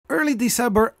Early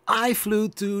December, I flew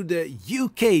to the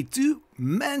UK, to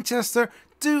Manchester,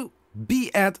 to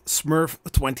be at SMRRF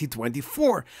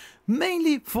 2024,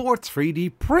 mainly for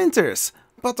 3D printers.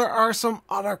 But there are some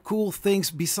other cool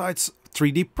things besides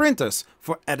 3D printers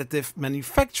for additive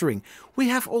manufacturing. We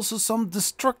have also some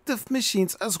destructive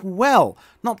machines as well,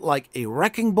 not like a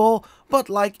wrecking ball, but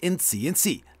like in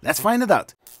CNC. Let's find it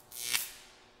out.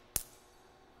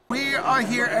 We are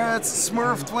here at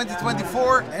SMRRF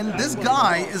 2024 and this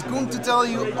guy is going to tell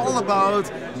you all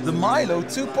about the Milo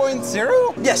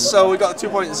 2.0? Yes, so we got the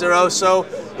 2.0. So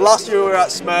last year we were at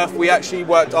SMRRF, we actually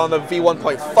worked on the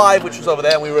V1.5, which was over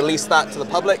there, and we released that to the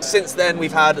public. Since then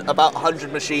we've had about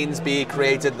 100 machines be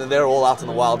created and they're all out in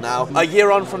the wild now. A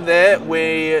year on from there,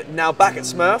 we're now back at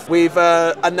SMRRF. We've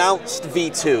announced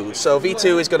V2. So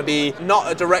V2 is going to be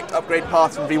not a direct upgrade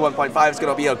path from V1.5, it's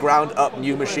going to be a ground up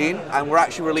new machine, and we're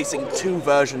actually releasing 2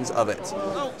 versions of it.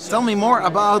 Tell me more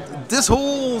about this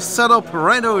whole setup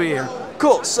right over here.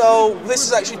 Cool, so this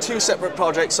is actually 2 separate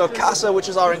projects. So Casa, which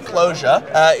is our enclosure,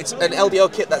 it's an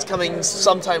LDO kit that's coming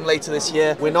sometime later this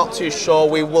year. We're not too sure,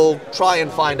 we will try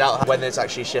and find out when it's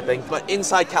actually shipping. But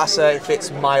inside Casa it fits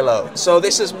Milo. So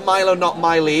this is Milo, not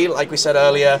Miley, like we said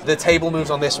earlier. The table moves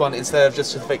on this one instead of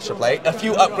just a fixture plate. A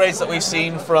few upgrades that we've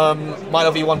seen from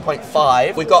Milo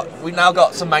V1.5. We've now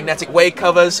got some magnetic way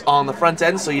covers on the front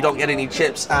end so you don't get any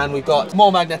chips, and we've got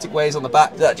more magnetic ways on the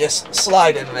back that just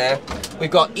slide in there.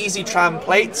 We've got easy tram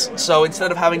plates, so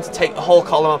instead of having to take the whole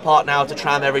column apart now to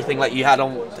tram everything like you had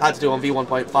to do on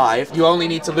V1.5, you only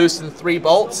need to loosen 3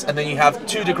 bolts, and then you have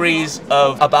 2 degrees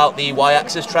of about the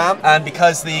y-axis tram. And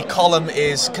because the column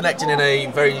is connected in a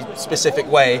very specific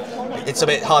way, it's a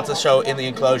bit hard to show in the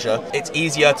enclosure. It's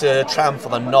easier to tram for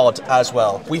the nod as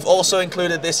well. We've also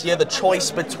included this year the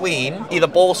choice between either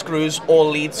ball screws or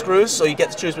lead screws, so you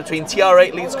get to choose between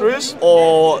TR8 lead screws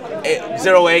or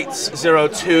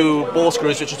 0802 ball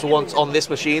screws, which is the ones on this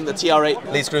machine. The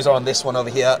TR8 lead screws are on this one over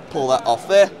here. Pull that off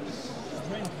there.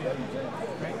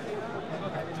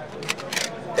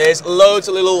 There's loads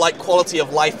of little quality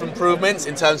of life improvements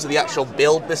in terms of the actual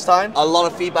build this time. A lot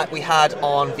of feedback we had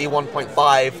on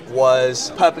V1.5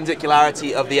 was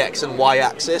perpendicularity of the X and Y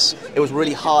axis. It was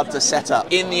really hard to set up.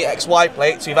 In the XY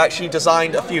plates, we've actually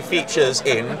designed a few features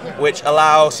in which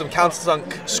allow some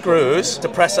countersunk screws to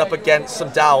press up against some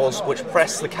dowels which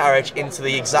press the carriage into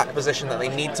the exact position that they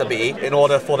need to be in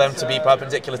order for them to be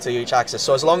perpendicular to each axis.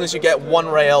 So as long as you get one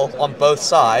rail on both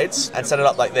sides and set it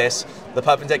up like this, the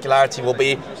perpendicularity will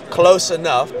be close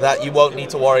enough that you won't need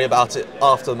to worry about it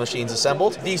after the machine's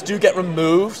assembled. These do get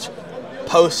removed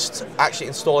post actually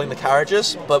installing the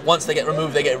carriages, but once they get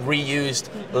removed they get reused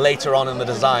later on in the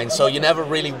design, so you're never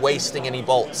really wasting any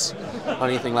bolts or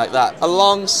anything like that.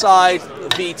 Alongside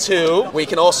V2, we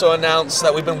can also announce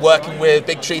that we've been working with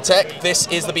Big Tree Tech. This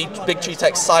is the Big Tree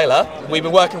Tech Cyla. We've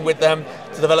been working with them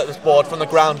to develop this board from the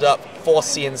ground up for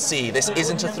CNC. This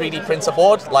isn't a 3D printer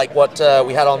board like what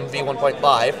we had on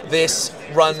V1.5. This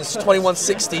runs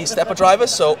 2160 stepper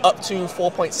drivers, so up to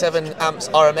 4.7 amps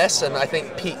RMS and I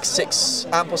think peak 6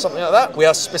 amp or something like that. We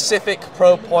have specific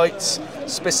probe points,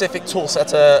 specific tool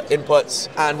setter inputs,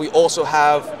 and we also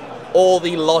have all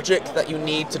the logic that you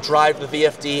need to drive the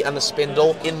VFD and the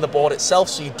spindle in the board itself,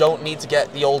 so you don't need to get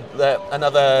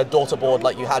another daughter board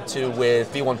like you had to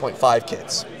with V1.5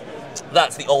 kits.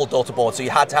 That's the old daughter board, so you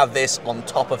had to have this on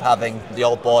top of having the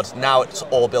old board. Now it's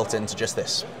all built into just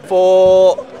this.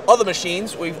 For other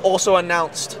machines, we've also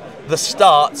announced the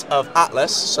start of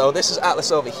Atlas. So this is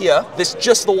Atlas over here. This is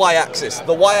just the y-axis.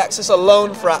 The y-axis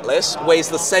alone for Atlas weighs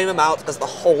the same amount as the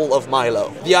whole of Milo.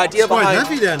 The idea behind... It's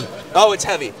quite heavy then. Oh, it's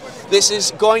heavy. This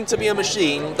is going to be a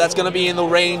machine that's going to be in the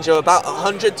range of about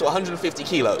 100 to 150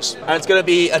 kilos. And it's going to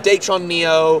be a Datron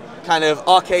Neo kind of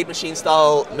arcade machine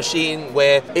style machine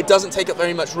where it doesn't take up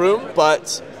very much room,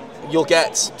 but you'll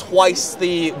get twice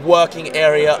the working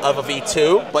area of a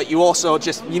V2, but you also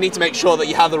you need to make sure that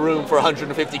you have the room for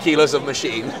 150 kilos of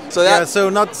machine. So yeah, so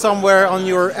not somewhere on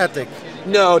your attic.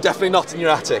 No, definitely not in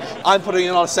your attic. I'm putting it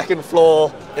on a 2nd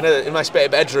floor in my spare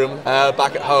bedroom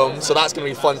back at home, so that's going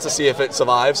to be fun to see if it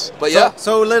survives. But yeah.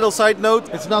 So little side note,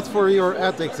 it's not for your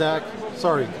attic, Zach.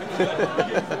 Sorry.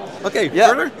 Okay, yeah.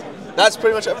 further? That's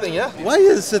pretty much everything, yeah. Why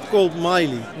is it called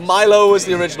Miley? Milo was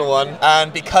the original one,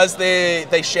 and because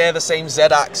they share the same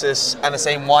Z-axis and the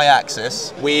same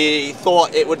Y-axis, we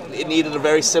thought it needed a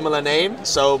very similar name,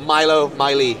 so Milo,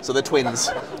 Miley, so they're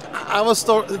twins. I was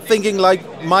thinking like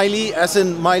Miley, as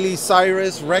in Miley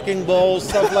Cyrus, wrecking balls,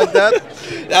 stuff like that.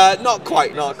 Not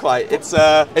quite.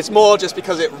 It's more just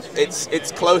because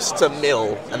it's close to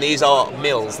mill, and these are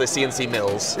mills, the CNC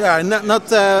mills. Yeah, not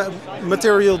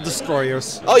material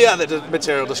destroyers. Oh yeah, they're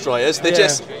material destroyers. They're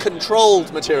just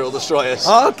controlled material destroyers.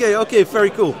 Oh, okay, very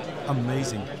cool.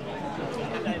 Amazing.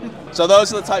 So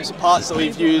those are the types of parts that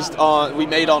we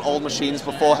made on old machines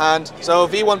beforehand. So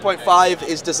V1.5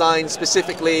 is designed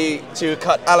specifically to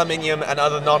cut aluminium and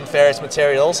other non-ferrous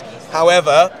materials.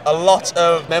 However, a lot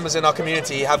of members in our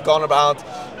community have gone about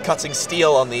cutting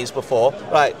steel on these before.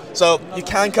 Right, so you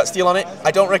can cut steel on it.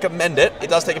 I don't recommend it. It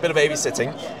does take a bit of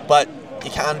babysitting, but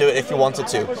you can do it if you wanted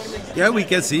to. Yeah, we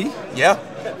can see. Yeah,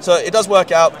 so it does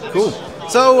work out. Cool.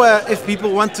 So if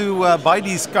people want to buy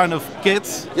these kind of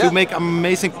kits to make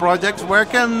amazing projects, where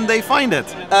can they find it?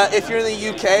 If you're in the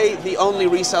UK, the only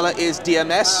reseller is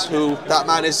DMS, who that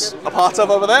man is a part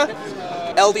of over there.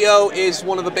 LDO is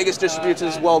one of the biggest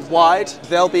distributors worldwide.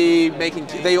 They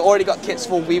already got kits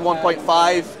for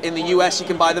V1.5. In the US, you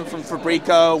can buy them from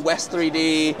Fabrico, West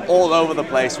 3D, all over the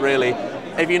place, really.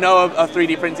 If you know a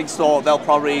 3D printing store, they'll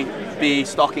probably be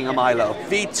stocking a Milo.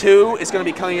 V2 is going to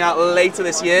be coming out later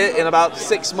this year, in about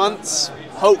 6 months,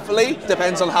 hopefully.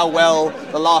 Depends on how well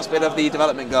the last bit of the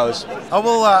development goes. I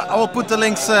will put the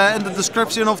links in the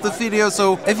description of the video,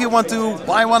 so if you want to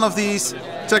buy one of these,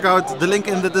 check out the link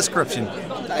in the description.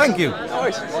 Thank you. No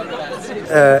worries.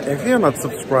 If you're not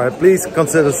subscribed, please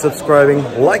consider subscribing,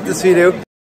 like this video.